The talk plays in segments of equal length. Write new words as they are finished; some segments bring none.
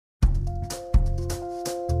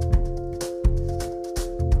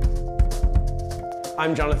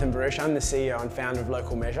I'm Jonathan Baruch. I'm the CEO and founder of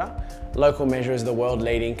Local Measure. Local Measure is the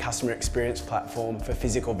world-leading customer experience platform for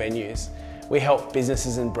physical venues. We help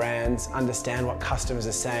businesses and brands understand what customers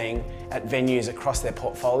are saying at venues across their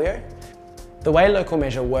portfolio. The way Local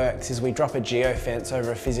Measure works is we drop a geofence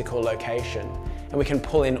over a physical location and we can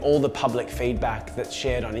pull in all the public feedback that's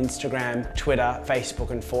shared on Instagram, Twitter, Facebook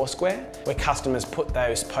and Foursquare, where customers put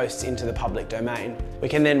those posts into the public domain. We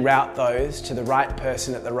can then route those to the right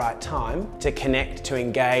person at the right time to connect, to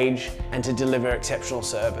engage and to deliver exceptional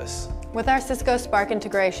service. With our Cisco Spark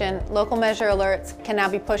integration, Local Measure alerts can now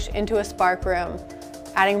be pushed into a Spark room,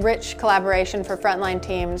 adding rich collaboration for frontline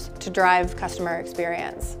teams to drive customer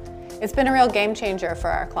experience. It's been a real game changer for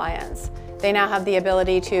our clients. They now have the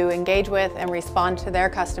ability to engage with and respond to their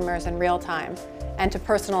customers in real time and to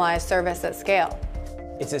personalize service at scale.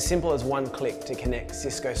 It's as simple as one click to connect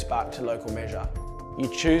Cisco Spark to Local Measure.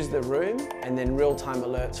 You choose the room and then real-time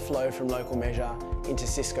alerts flow from Local Measure into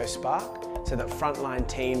Cisco Spark so that frontline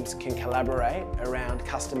teams can collaborate around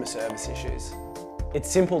customer service issues. It's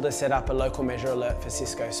simple to set up a Local Measure alert for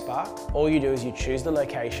Cisco Spark. All you do is you choose the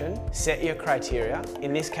location, set your criteria.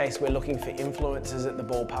 In this case, we're looking for influencers at the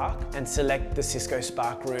ballpark and select the Cisco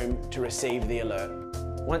Spark room to receive the alert.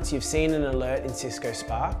 Once you've seen an alert in Cisco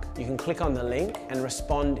Spark, you can click on the link and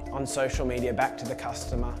respond on social media back to the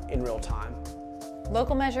customer in real time.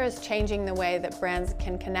 Local Measure is changing the way that brands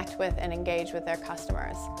can connect with and engage with their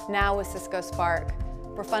customers. Now with Cisco Spark,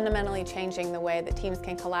 we're fundamentally changing the way that teams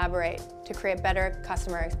can collaborate to create better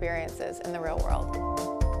customer experiences in the real world.